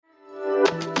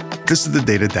This is the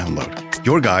Data Download,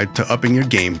 your guide to upping your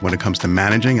game when it comes to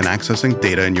managing and accessing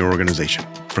data in your organization.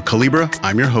 For Collibra,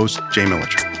 I'm your host, Jay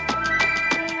Millicher.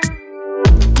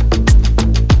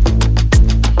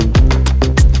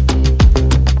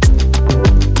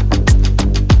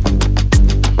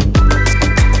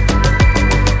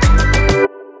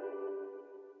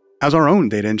 As our own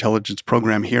data intelligence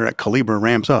program here at Collibra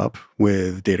ramps up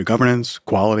with data governance,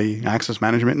 quality, access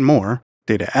management, and more,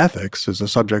 data ethics is a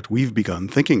subject we've begun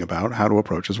thinking about how to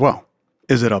approach as well.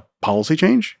 Is it a policy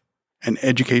change? An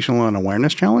educational and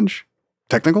awareness challenge?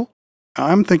 Technical?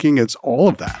 I'm thinking it's all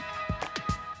of that.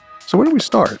 So where do we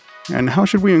start? And how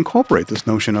should we incorporate this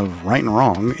notion of right and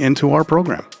wrong into our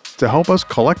program? To help us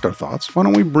collect our thoughts, why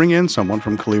don't we bring in someone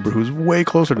from Collibra who's way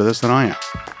closer to this than I am?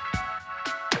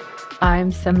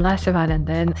 I'm Simla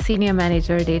Sivanandan, Senior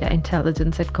Manager Data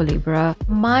Intelligence at Collibra.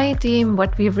 My team,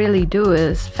 what we really do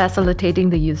is facilitating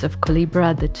the use of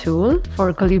Collibra, the tool,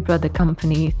 for Collibra, the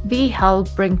company. We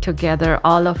help bring together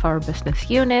all of our business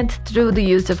units through the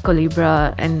use of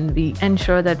Collibra, and we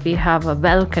ensure that we have a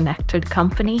well-connected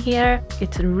company here.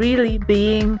 It's really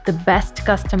being the best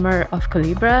customer of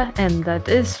Collibra, and that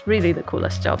is really the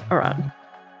coolest job around.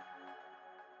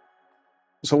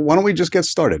 So why don't we just get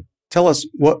started? Tell us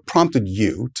what prompted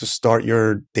you to start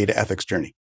your data ethics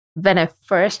journey. When I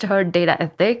first heard data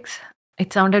ethics,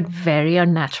 it sounded very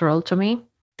unnatural to me.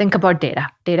 Think about data.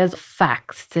 Data is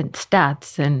facts and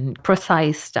stats and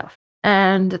precise stuff.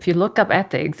 And if you look up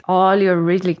ethics, all you're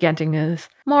really getting is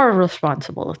moral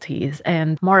responsibilities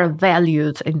and moral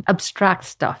values and abstract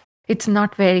stuff. It's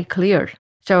not very clear.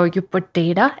 So you put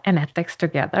data and ethics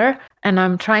together, and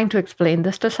I'm trying to explain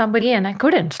this to somebody, and I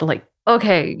couldn't.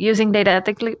 Okay, using data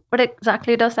ethically, what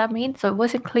exactly does that mean? So it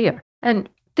wasn't clear. And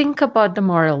think about the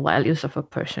moral values of a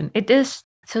person. It is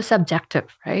so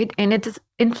subjective, right? And it is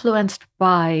influenced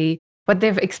by what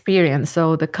they've experienced.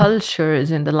 So the cultures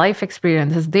and the life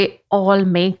experiences, they all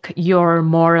make your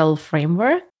moral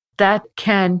framework that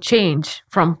can change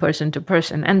from person to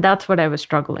person. And that's what I was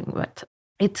struggling with.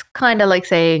 It's kind of like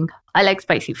saying, I like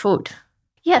spicy food.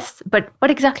 Yes, but what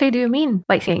exactly do you mean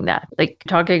by saying that?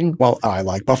 Well, I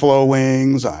like buffalo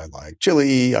wings, I like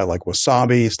chili, I like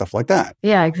wasabi, stuff like that.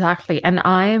 Yeah, exactly. And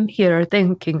I'm here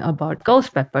thinking about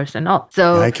ghost peppers and all.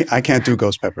 So I can't do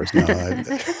ghost peppers. No.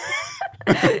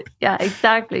 Yeah,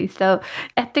 exactly. So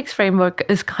ethics framework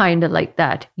is kind of like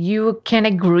that. You can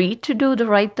agree to do the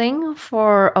right thing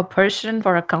for a person,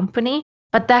 for a company,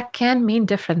 but that can mean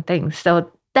different things.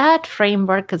 So that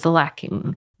framework is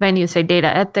lacking when you say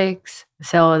data ethics.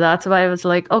 So that's why I was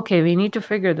like, okay, we need to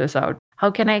figure this out.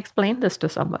 How can I explain this to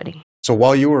somebody? So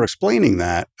while you were explaining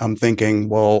that, I'm thinking,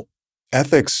 well,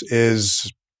 ethics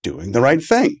is doing the right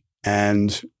thing.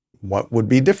 And what would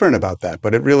be different about that?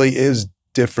 But it really is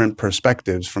different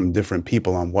perspectives from different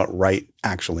people on what right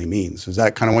actually means. Is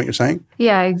that kind of what you're saying?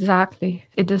 Yeah, exactly.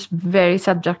 It is very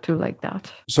subjective like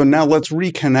that. So now let's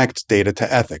reconnect data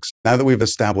to ethics. Now that we've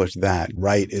established that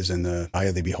right is in the eye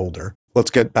of the beholder,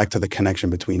 let's get back to the connection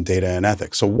between data and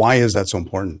ethics. So why is that so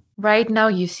important? Right now,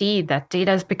 you see that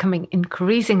data is becoming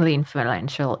increasingly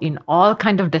influential in all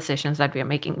kinds of decisions that we are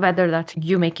making, whether that's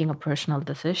you making a personal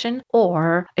decision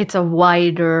or it's a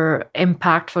wider,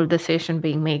 impactful decision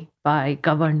being made by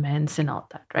governments and all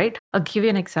that, right? I'll give you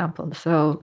an example.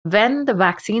 So when the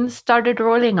vaccines started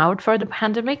rolling out for the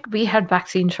pandemic, we had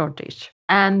vaccine shortage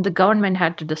and the government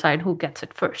had to decide who gets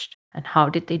it first. And how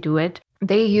did they do it?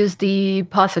 They used the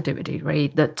positivity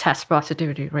rate, the test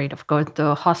positivity rate, of course,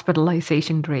 the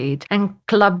hospitalization rate, and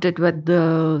clubbed it with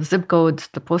the zip codes,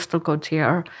 the postal codes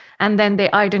here. And then they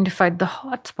identified the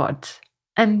hotspots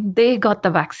and they got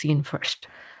the vaccine first.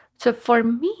 So for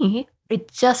me,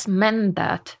 it just meant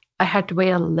that I had to wait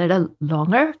a little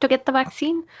longer to get the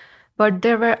vaccine. But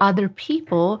there were other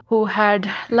people who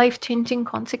had life-changing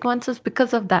consequences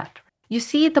because of that. You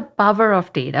see the power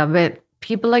of data where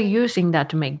people are using that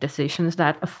to make decisions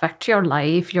that affect your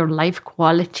life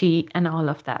quality, and all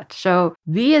of that. So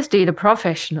we as data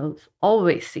professionals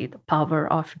always see the power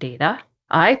of data.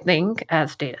 I think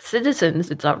as data citizens,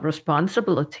 it's our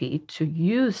responsibility to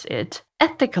use it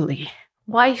ethically,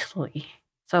 wisely.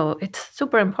 So it's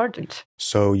super important.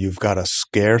 So you've got a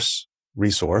scarce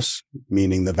resource,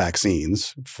 meaning the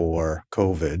vaccines for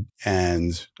COVID,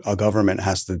 and a government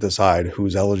has to decide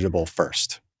who's eligible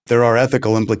first. There are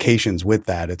ethical implications with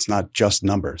that. It's not just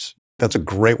numbers. That's a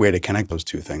great way to connect those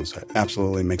two things. It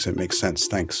absolutely makes it make sense.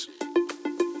 Thanks.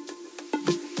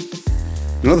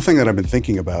 Another thing that I've been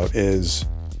thinking about is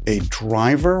a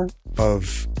driver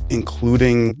of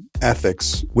including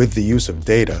ethics with the use of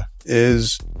data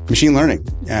is machine learning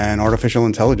and artificial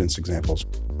intelligence examples.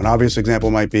 An obvious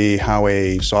example might be how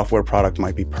a software product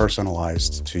might be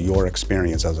personalized to your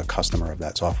experience as a customer of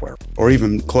that software. Or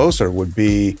even closer would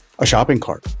be a shopping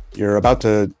cart. You're about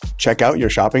to check out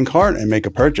your shopping cart and make a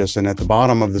purchase, and at the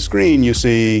bottom of the screen, you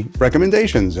see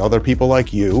recommendations. Other people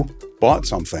like you bought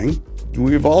something.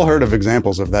 We've all heard of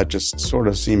examples of that just sort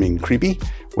of seeming creepy,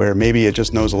 where maybe it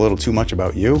just knows a little too much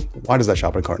about you. Why does that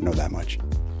shopping cart know that much?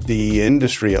 The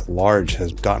industry at large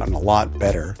has gotten a lot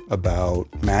better about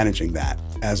managing that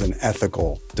as an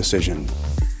ethical decision.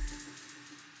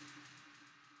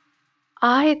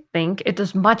 I think it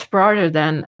is much broader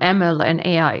than ML and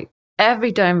AI.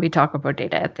 Every time we talk about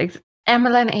data ethics,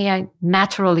 ML and AI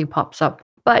naturally pops up.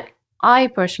 But I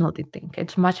personally think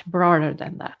it's much broader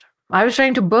than that. I was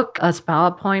trying to book a spa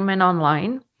appointment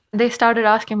online. They started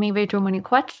asking me way too many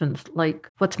questions, like,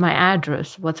 what's my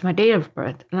address? What's my date of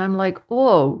birth? And I'm like,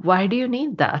 whoa, why do you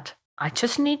need that? I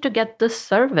just need to get this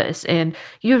service. And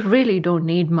you really don't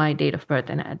need my date of birth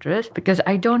and address because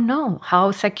I don't know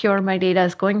how secure my data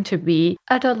is going to be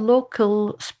at a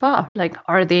local spa. Like,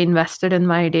 are they invested in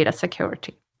my data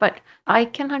security? But I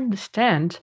can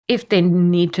understand if they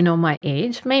need to know my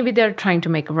age. Maybe they're trying to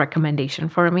make a recommendation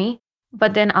for me,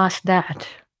 but then ask that.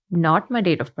 Not my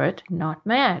date of birth, not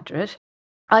my address.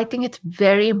 I think it's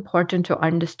very important to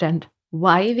understand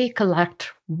why we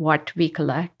collect what we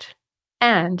collect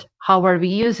and how are we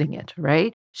using it,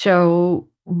 right? So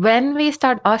when we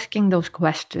start asking those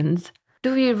questions,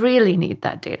 do we really need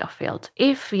that data field?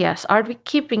 If yes, are we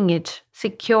keeping it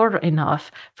secure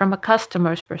enough from a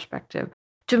customer's perspective?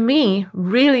 To me,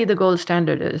 really the gold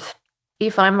standard is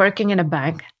if I'm working in a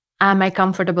bank, am I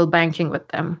comfortable banking with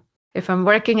them? If I'm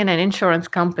working in an insurance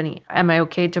company, am I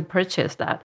okay to purchase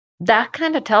that? That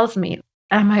kind of tells me,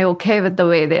 am I okay with the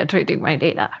way they're treating my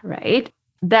data, right?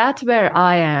 That's where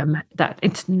I am, that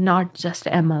it's not just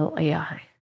ML AI.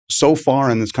 So far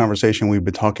in this conversation, we've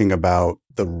been talking about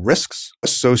the risks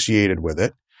associated with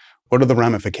it. What are the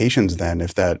ramifications then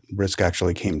if that risk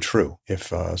actually came true,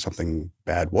 if something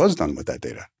bad was done with that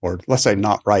data? Or let's say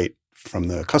not right from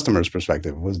the customer's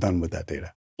perspective was done with that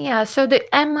data? Yeah, so the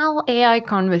ML AI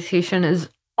conversation is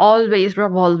always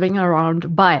revolving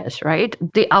around bias, right?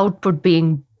 The output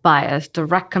being biased, the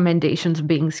recommendations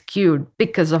being skewed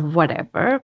because of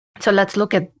whatever. So let's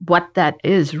look at what that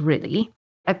is really.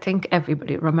 I think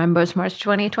everybody remembers March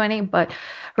 2020, but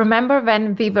remember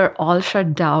when we were all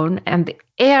shut down and the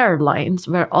airlines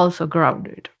were also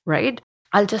grounded, right?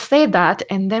 I'll just say that.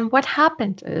 And then what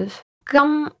happened is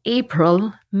come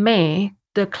April, May,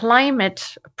 the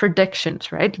climate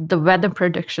predictions, right? The weather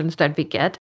predictions that we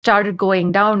get started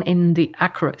going down in the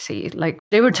accuracy. Like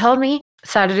they would tell me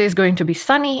Saturday is going to be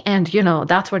sunny and,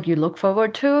 that's what you look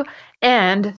forward to.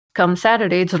 And come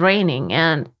Saturday, it's raining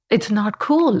and it's not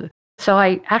cool. So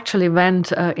I actually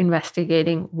went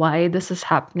investigating why this is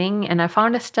happening. And I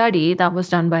found a study that was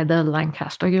done by the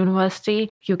Lancaster University,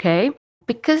 UK.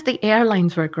 Because the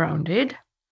airlines were grounded,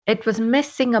 it was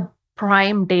missing a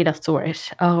prime data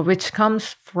source, which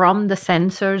comes from the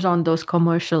sensors on those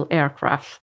commercial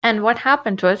aircraft. And what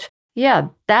happened was,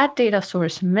 that data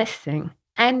source missing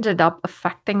ended up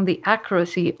affecting the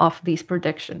accuracy of these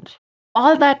predictions.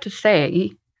 All that to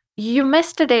say, you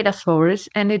missed a data source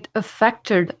and it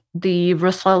affected the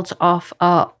results of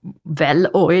a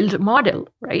well-oiled model,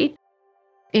 right?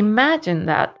 Imagine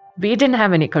that we didn't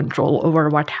have any control over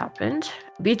what happened.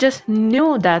 We just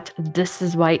knew that this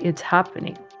is why it's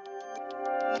happening.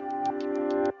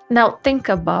 Now, think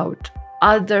about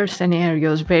other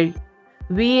scenarios where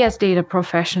we as data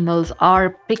professionals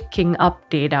are picking up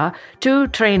data to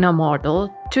train a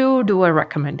model, to do a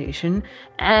recommendation,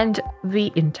 and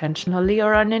we intentionally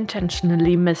or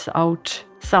unintentionally miss out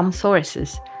some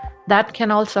sources. That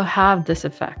can also have this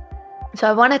effect. So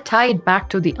I want to tie it back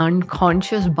to the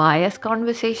unconscious bias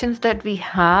conversations that we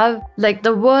have. Like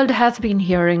the world has been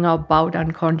hearing about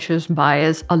unconscious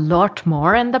bias a lot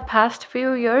more in the past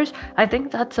few years. I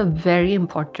think that's a very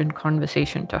important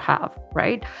conversation to have,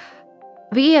 right?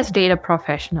 We as data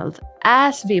professionals,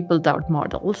 as we build out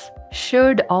models,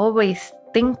 should always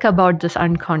think about this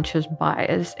unconscious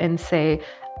bias and say,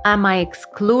 am I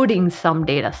excluding some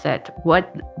data set?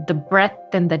 What the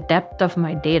breadth and the depth of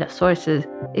my data sources,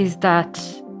 is that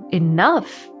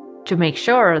enough to make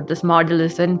sure this model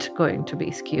isn't going to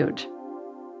be skewed?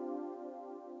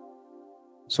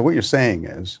 So what you're saying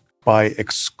is by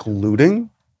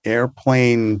excluding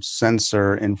airplane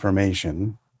sensor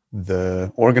information,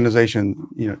 the organization,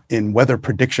 in weather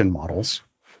prediction models,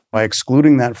 by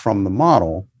excluding that from the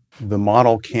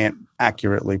model can't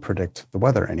accurately predict the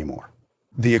weather anymore.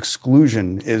 The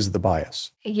exclusion is the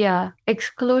bias. Yeah,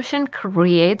 exclusion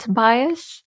creates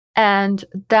bias. And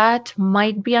that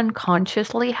might be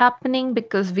unconsciously happening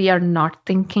because we are not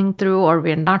thinking through or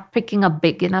we're not picking a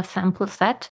big enough sample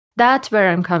set. That's where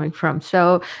I'm coming from.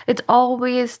 So it's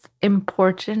always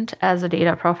important as a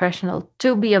data professional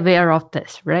to be aware of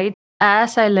this, right?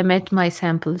 As I limit my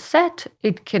sample set,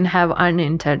 it can have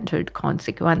unintended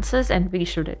consequences, and we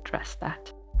should address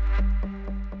that.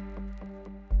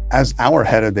 As our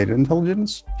head of data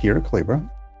intelligence here at Collibra,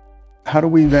 how do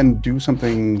we then do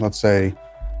something, let's say,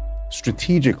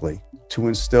 strategically to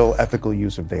instill ethical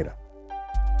use of data?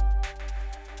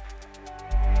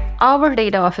 Our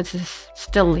data office is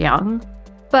still young,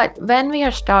 but when we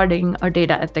are starting a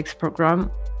data ethics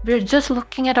program, we're just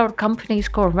looking at our company's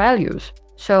core values.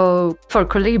 So for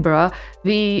Collibra,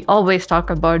 we always talk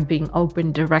about being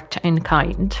open, direct, and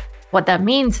kind. What that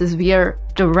means is we are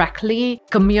directly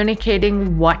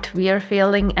communicating what we are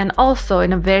feeling, and also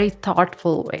in a very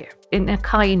thoughtful way, in a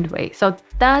kind way. So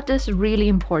that is really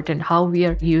important, how we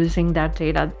are using that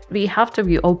data. We have to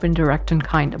be open, direct, and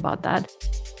kind about that.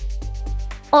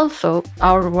 Also,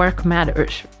 our work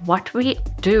matters. What we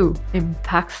do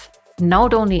impacts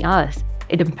not only us,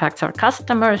 it impacts our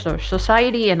customers, our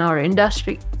society, and our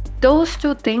industry. Those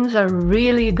two things are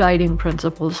really guiding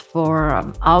principles for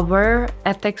our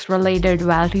ethics-related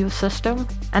value system,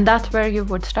 and that's where you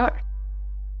would start.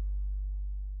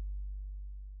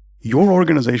 Your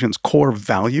organization's core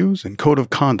values and code of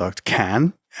conduct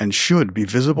can and should be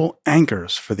visible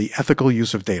anchors for the ethical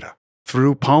use of data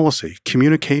through policy,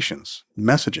 communications,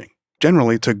 messaging,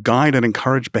 generally to guide and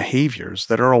encourage behaviors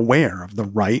that are aware of the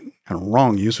right and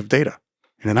wrong use of data.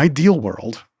 In an ideal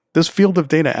world, this field of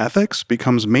data ethics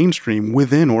becomes mainstream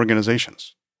within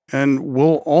organizations. And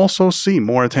we'll also see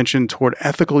more attention toward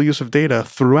ethical use of data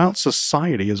throughout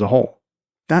society as a whole.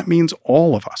 That means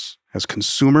all of us, as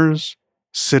consumers,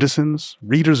 citizens,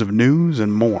 readers of news,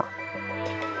 and more.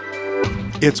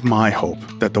 It's my hope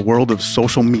that the world of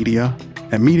social media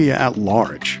and media at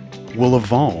large will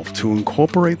evolve to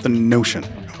incorporate the notion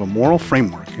of a moral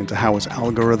framework into how its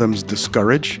algorithms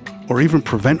discourage or even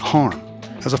prevent harm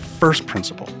as a first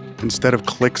principle instead of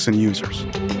clicks and users.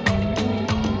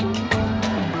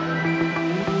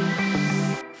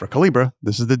 For Collibra,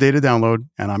 this is the Data Download,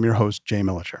 and I'm your host, Jay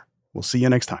Militscher. We'll see you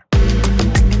next time.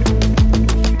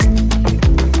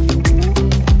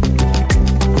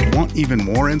 Want even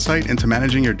more insight into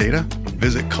managing your data?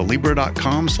 Visit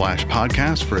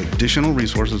collibra.com/podcast for additional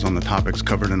resources on the topics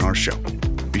covered in our show.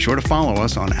 Be sure to follow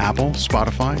us on Apple,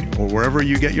 Spotify, or wherever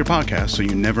you get your podcasts so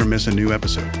you never miss a new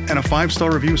episode. And a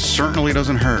 5-star review certainly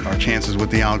doesn't hurt our chances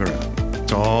with the algorithm.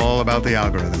 It's all about the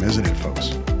algorithm, isn't it,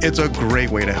 folks? It's a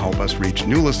great way to help us reach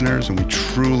new listeners, and we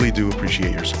truly do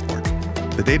appreciate your support.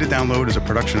 The Data Download is a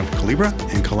production of Collibra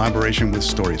in collaboration with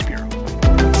Stories Bureau.